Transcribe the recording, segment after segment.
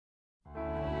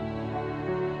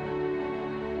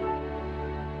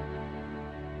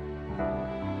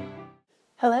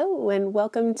Hello and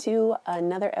welcome to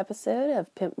another episode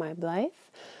of Pimp My Blythe.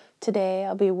 Today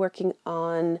I'll be working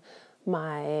on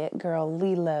my girl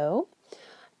Lilo,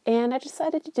 and I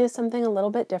decided to do something a little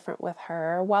bit different with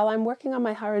her. While I'm working on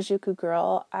my Harajuku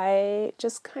girl, I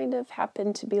just kind of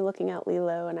happened to be looking at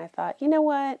Lilo and I thought, you know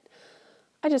what?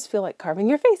 I just feel like carving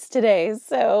your face today,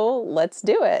 so let's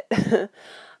do it.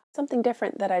 Something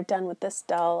different that I've done with this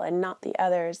doll and not the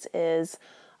others is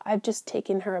I've just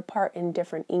taken her apart in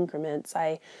different increments.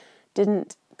 I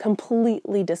didn't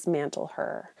completely dismantle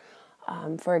her.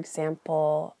 For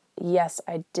example, yes,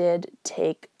 I did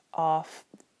take off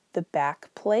the back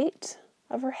plate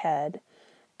of her head,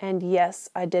 and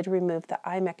yes, I did remove the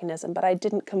eye mechanism, but I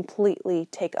didn't completely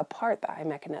take apart the eye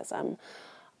mechanism.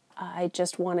 I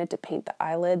just wanted to paint the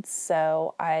eyelids,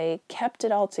 so I kept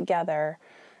it all together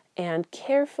and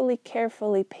carefully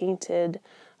painted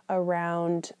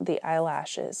around the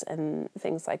eyelashes and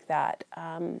things like that,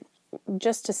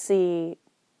 just to see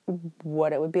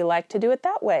what it would be like to do it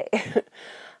that way.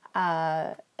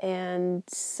 And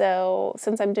so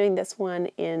since I'm doing this one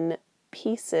in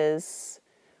pieces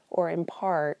or in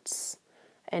parts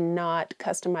and not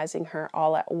customizing her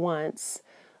all at once,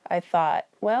 I thought,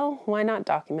 well, why not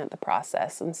document the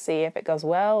process and see if it goes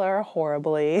well or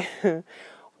horribly.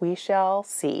 We shall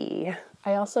see.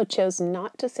 I also chose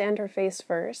not to sand her face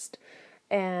first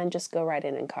and just go right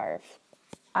in and carve.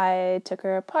 I took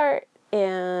her apart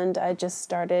and I just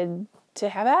started to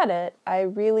have at it. I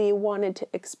really wanted to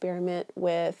experiment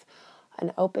with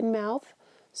an open mouth,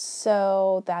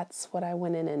 so that's what I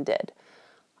went in and did.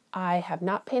 I have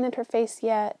not painted her face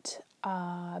yet.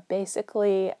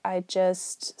 Basically, I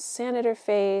just sanded her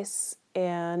face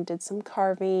and did some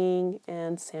carving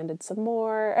and sanded some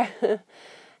more.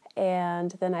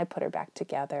 And then I put her back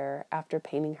together after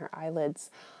painting her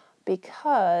eyelids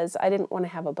because I didn't want to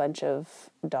have a bunch of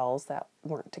dolls that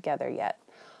weren't together yet.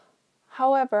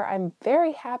 However, I'm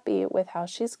very happy with how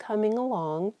she's coming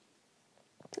along.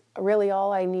 Really,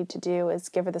 all I need to do is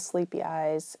give her the sleepy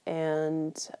eyes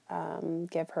and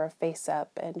give her a face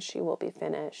up and she will be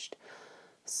finished.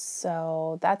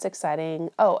 So that's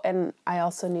exciting. Oh, and I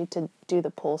also need to do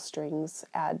the pull strings,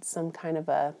 add some kind of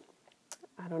a,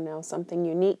 I don't know, something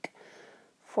unique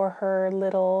for her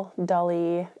little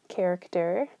dolly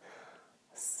character.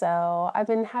 So I've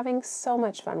been having so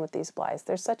much fun with these Blythes.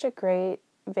 They're such a great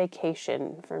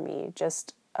vacation for me,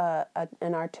 just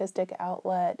an artistic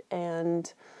outlet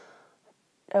and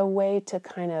a way to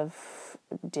kind of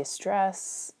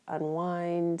distress,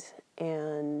 unwind,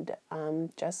 and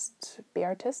just be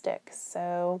artistic.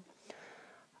 So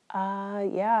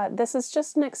yeah, this is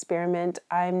just an experiment.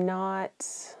 I'm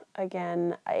not,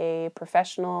 again, a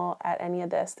professional at any of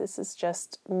this. This is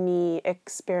just me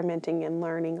experimenting and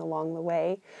learning along the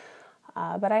way.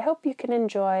 But I hope you can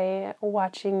enjoy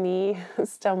watching me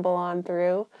stumble on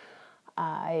through.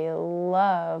 I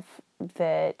love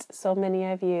that so many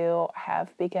of you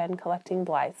have begun collecting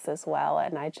Blythes as well,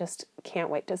 and I just can't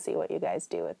wait to see what you guys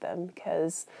do with them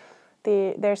because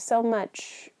there's so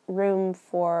much room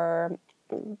for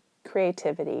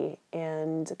creativity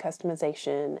and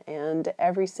customization, and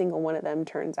every single one of them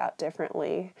turns out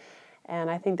differently, and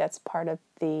I think that's part of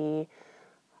the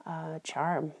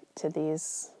charm to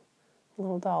these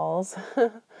little dolls.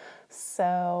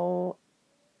 So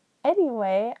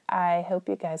anyway, I hope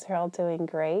you guys are all doing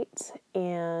great,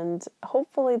 and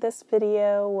hopefully this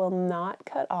video will not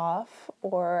cut off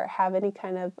or have any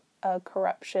kind of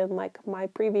corruption like my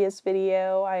previous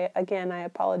video. I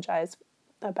apologize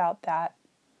about that.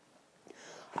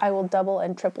 I will double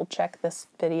and triple check this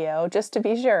video just to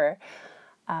be sure.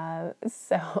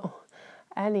 So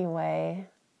anyway,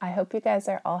 I hope you guys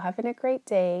are all having a great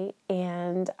day,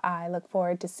 and I look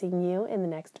forward to seeing you in the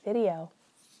next video.